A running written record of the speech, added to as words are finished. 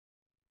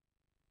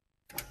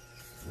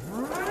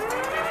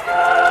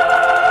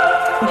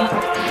The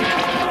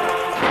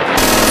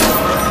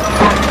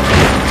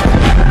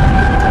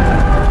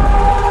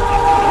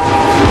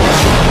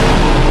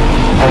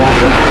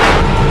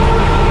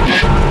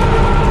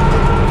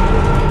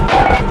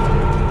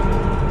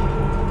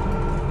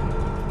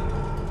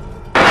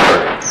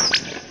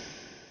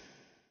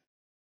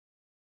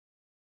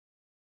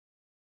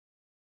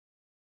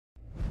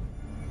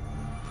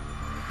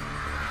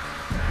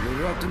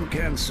rotten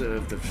cancer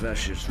of the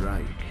fascist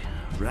Reich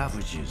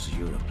ravages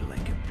Europe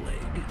like a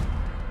plague.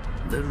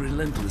 The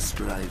relentless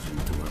drive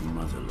into our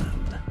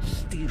motherland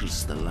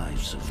steals the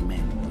lives of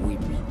men,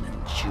 women,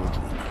 and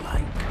children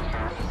alike.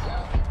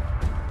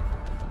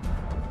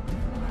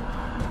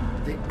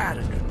 The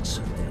arrogance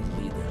of their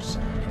leaders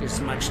is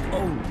matched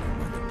only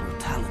by the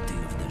brutality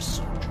of their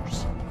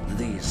soldiers.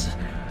 These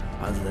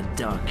are the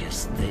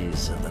darkest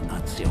days of the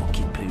Nazi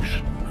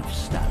occupation of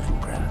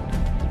Stalingrad.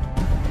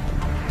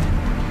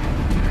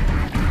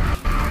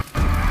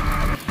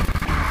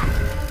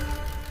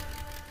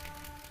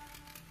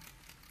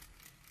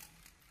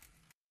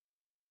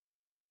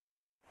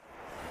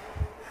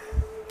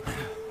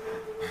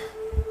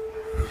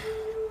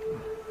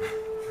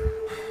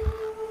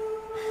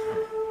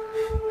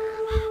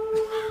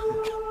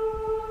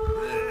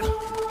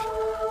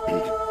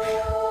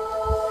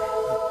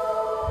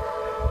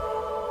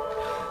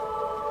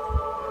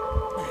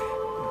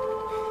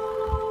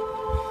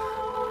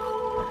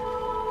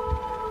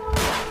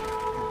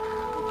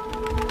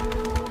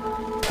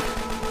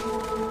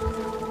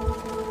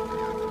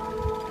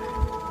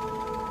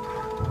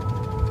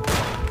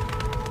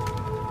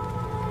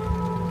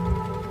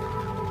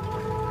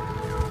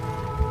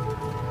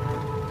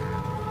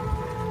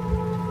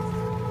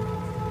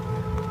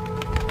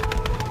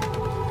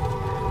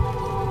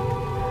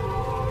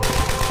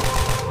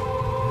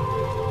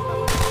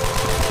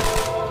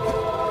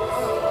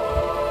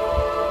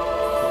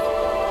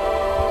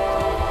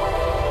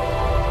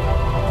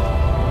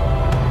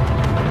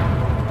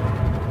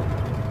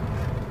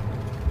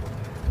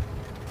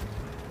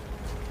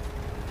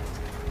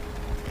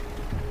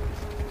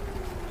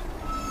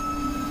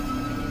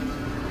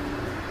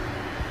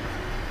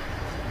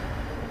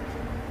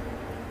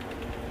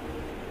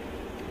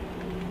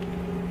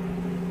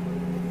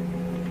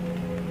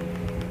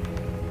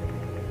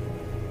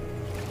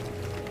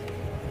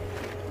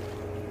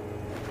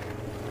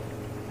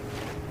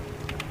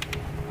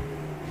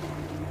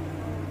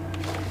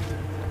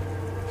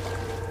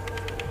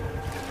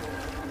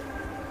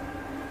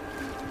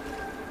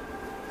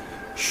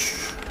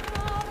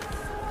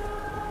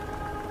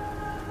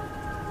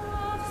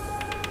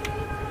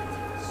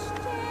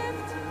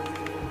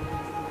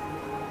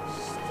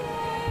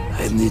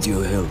 I need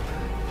your help.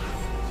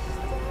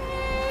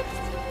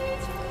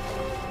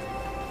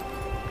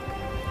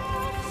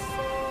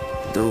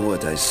 Do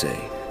what I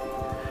say,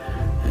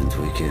 and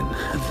we can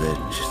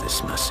avenge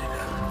this massacre.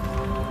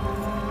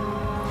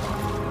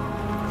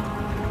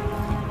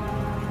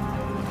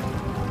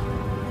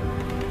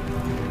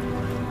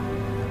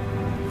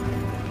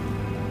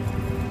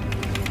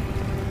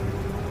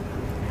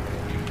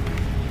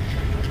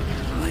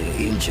 My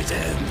injured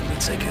hand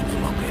means I can no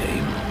longer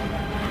aim.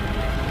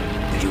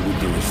 You will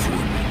do it for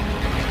me.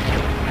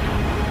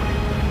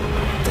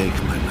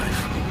 Take my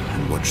knife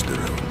and watch the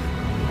road.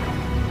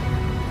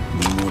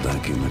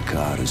 Modak in the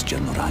car is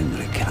General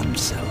Heinrich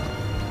Hansel,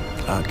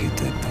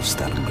 architect of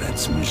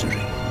Stalingrad's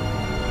misery.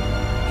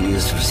 He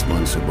is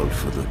responsible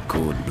for the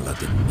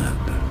cold-blooded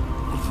murder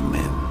of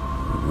men,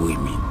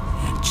 women,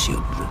 and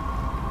children.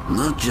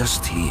 Not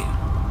just here,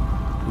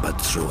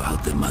 but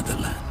throughout the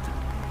motherland.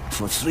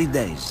 For 3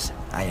 days,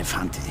 I have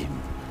hunted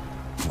him.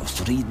 For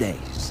 3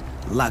 days.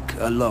 Luck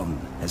alone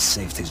has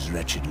saved his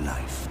wretched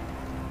life.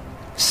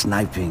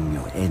 Sniping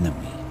your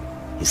enemy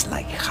is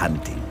like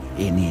hunting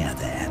any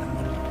other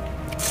animal.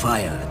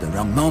 Fire at the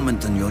wrong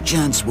moment and your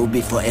chance will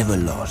be forever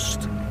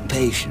lost.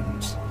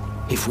 Patience.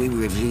 If we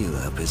reveal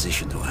our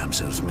position to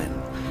Hamsel's men,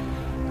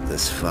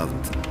 this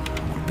fountain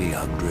will be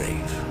our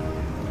grave.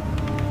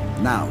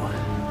 Now,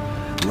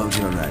 load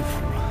your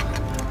rifle,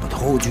 but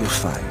hold your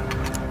fire.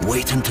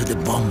 Wait until the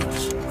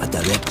bombers are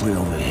directly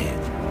overhead.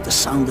 The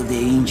sound of the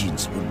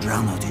engines will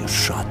drown out your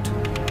shot.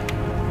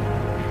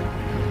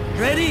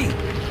 Ready?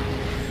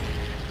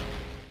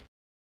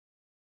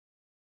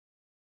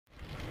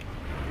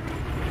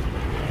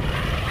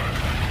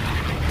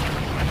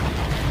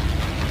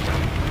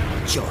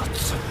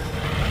 Jots.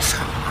 It's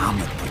an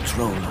armored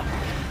patrol.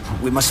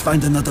 We must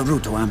find another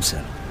route to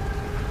Amsel.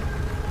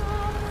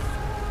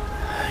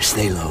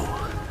 Stay low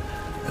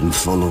and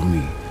follow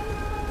me.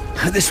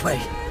 This way,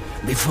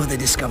 before they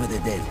discover the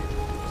dead.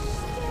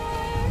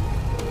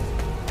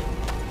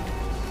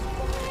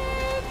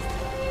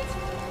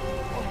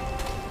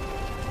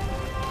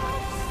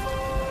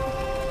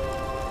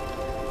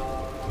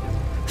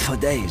 For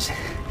days,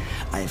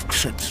 I have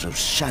crept through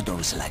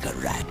shadows like a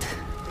rat.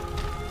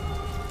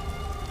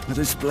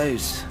 This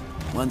place,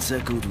 once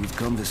echoed with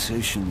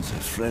conversations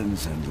of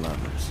friends and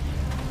lovers.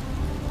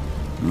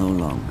 No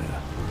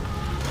longer.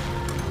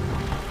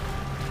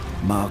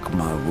 Mark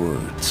my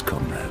words,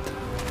 comrade.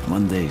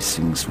 One day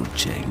things will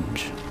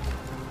change.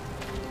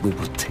 We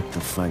will take the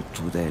fight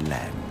to their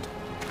land,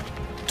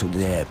 to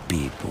their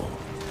people,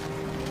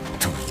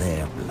 to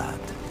their blood.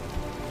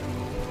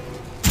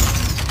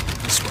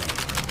 This way.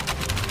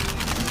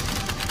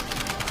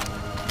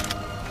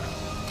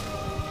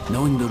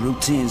 Knowing the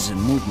routines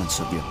and movements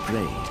of your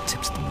prey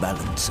tips the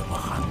balance of a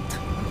hunt.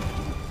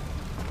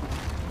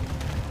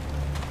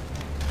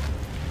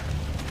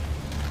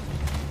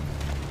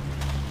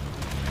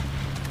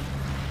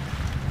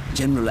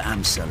 General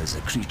Amsel is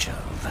a creature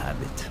of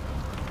habit.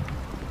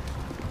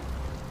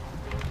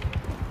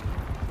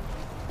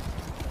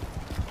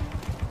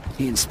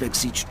 He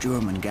inspects each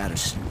German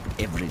garrison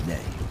every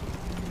day.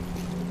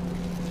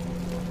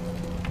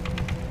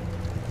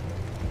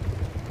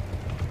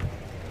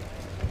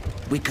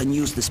 We can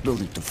use this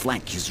building to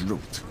flank his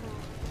route.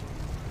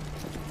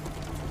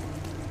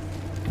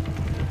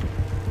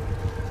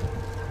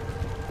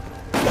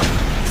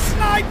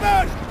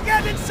 Snipers!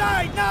 Get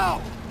inside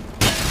now!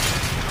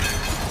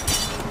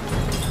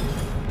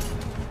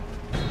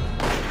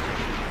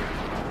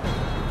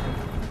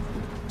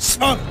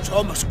 Son's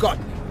almost got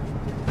me.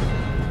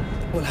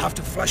 We'll have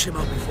to flush him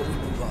out before we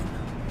move on.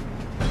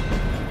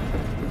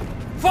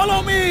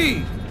 Follow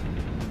me!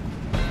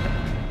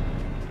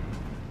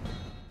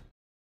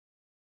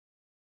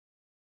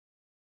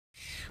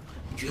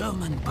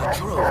 German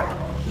patrol.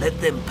 Let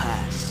them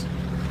pass.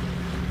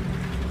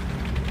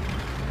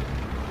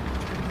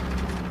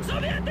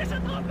 Sowjetische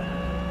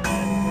Truppen!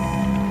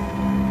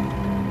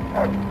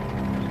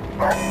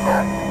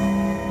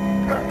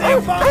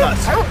 They found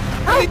us!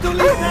 We need to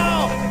leave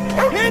now!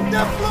 Hit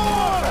the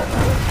floor!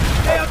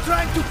 They are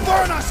trying to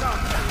burn us up!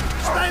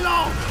 Stay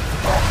low!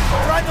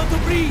 Try not to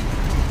breathe!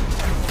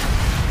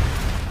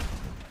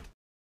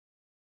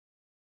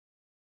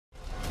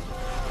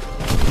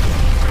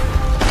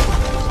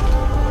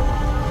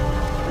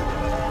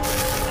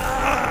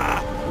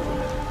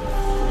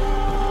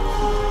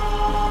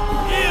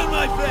 Here,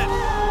 my friend!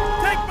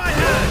 Take my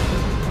hand!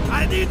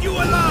 I need you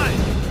alive!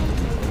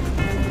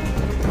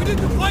 We need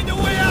to find a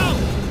way out!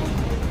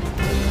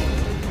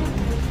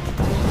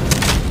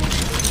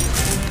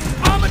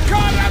 Armored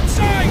car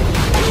outside!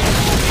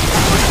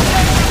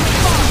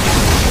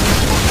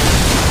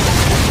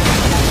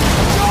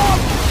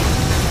 Jump!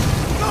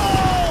 Go!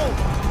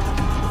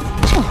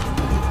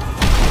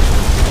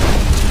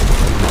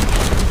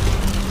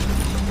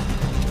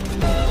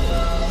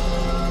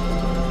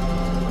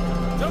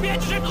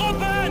 Sowjetische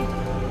Truppen!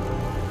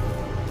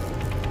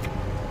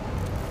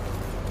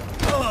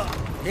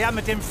 Der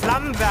mit dem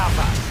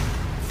Flammenwerfer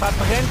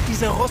verbrennt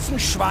diese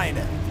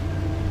Russenschweine.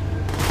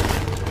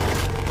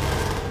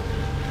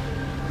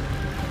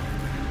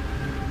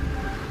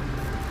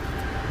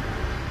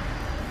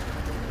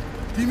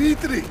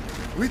 Dimitri,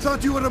 we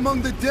thought you were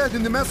among the dead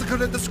in the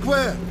massacre at the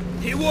square.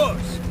 He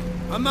was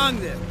among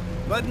them,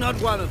 but not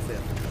one of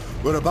them.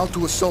 We're about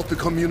to assault the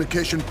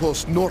communication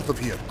post north of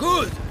here.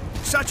 Good!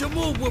 Such a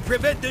move will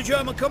prevent the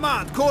German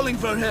command calling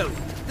for help.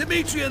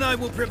 Dimitri and I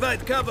will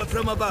provide cover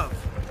from above.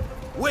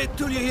 Wait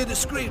till you hear the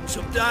screams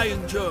of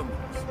dying Germans.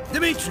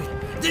 Dimitri,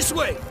 this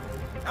way!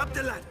 Up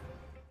the ladder!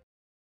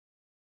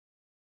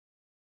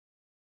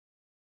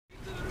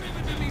 Into the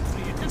river,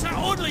 Dimitri! It is our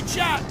only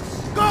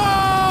chance!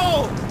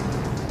 Go!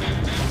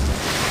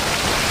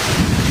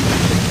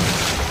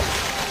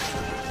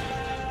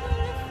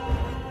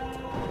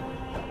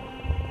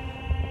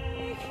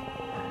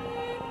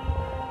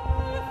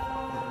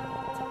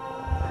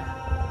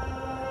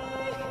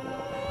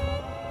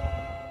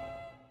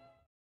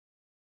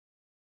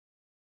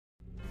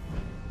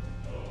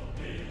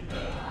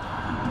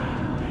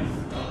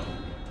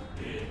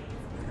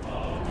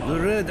 The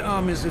Red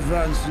Army's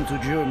advance into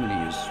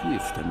Germany is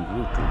swift and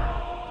brutal.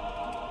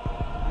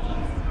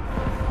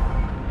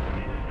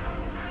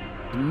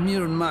 In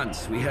mere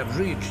months, we have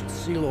reached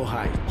Silo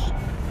Heights,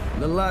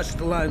 the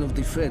last line of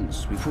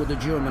defense before the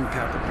German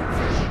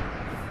capital.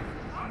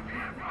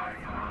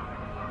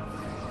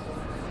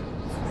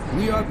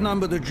 We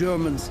outnumber the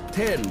Germans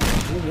 10 to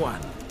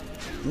 1.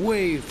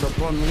 Wave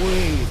upon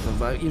wave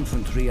of our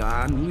infantry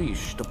are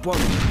unleashed upon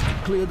them to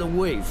clear the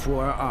way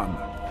for our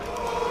armor.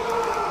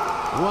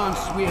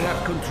 Once we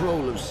have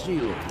control of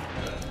Silo,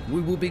 we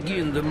will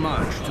begin the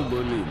march to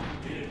Berlin.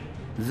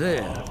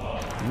 There,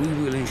 we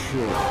will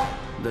ensure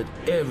that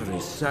every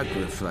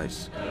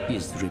sacrifice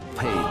is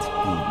repaid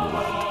in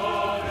blood.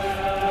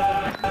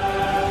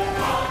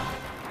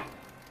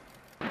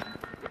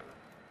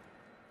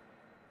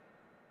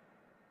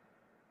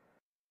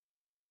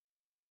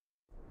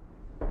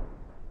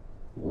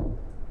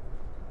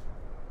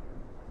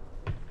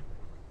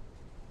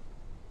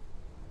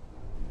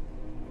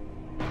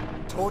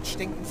 Tot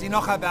stinken sie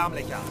noch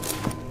erbärmlicher.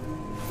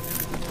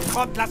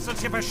 Kommt, lasst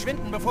uns hier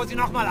verschwinden, bevor sie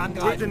nochmal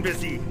angreifen. Töten wir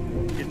sie.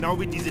 Genau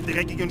wie diese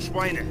dreckigen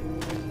Schweine.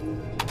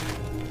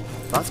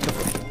 Was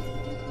gefunden?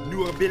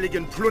 Nur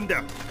billigen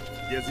Plunder,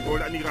 der sie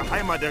wohl an ihre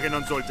Heimat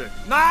erinnern sollte.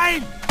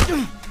 Nein!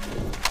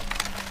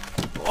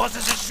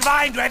 Russisches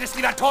Schwein, du hättest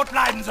lieber tot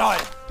bleiben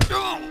sollen.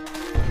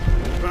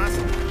 Was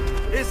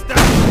ist das?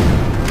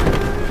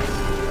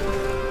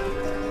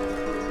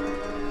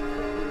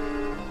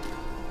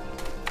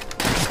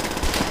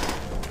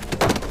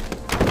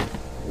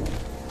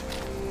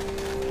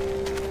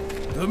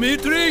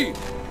 Dimitri!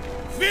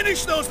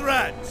 Finish those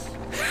rats!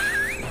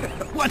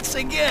 Once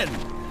again!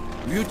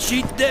 You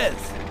cheat death.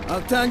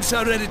 Our tanks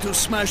are ready to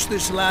smash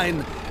this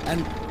line,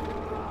 and...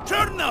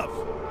 Turn off!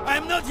 I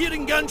am not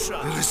hearing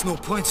gunshots! There is no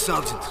point,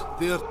 Sergeant.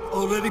 They are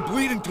already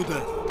bleeding to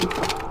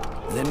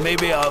death. Then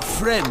maybe our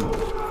friend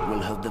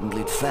will help them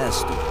bleed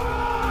faster.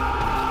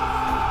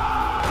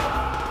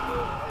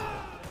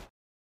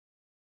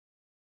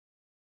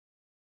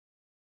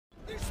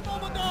 This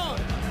moment on!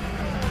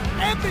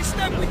 Every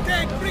step we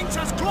take brings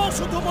us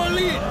closer to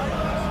Berlin!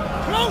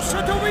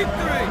 Closer to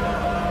victory!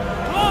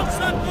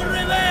 Closer to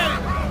revenge!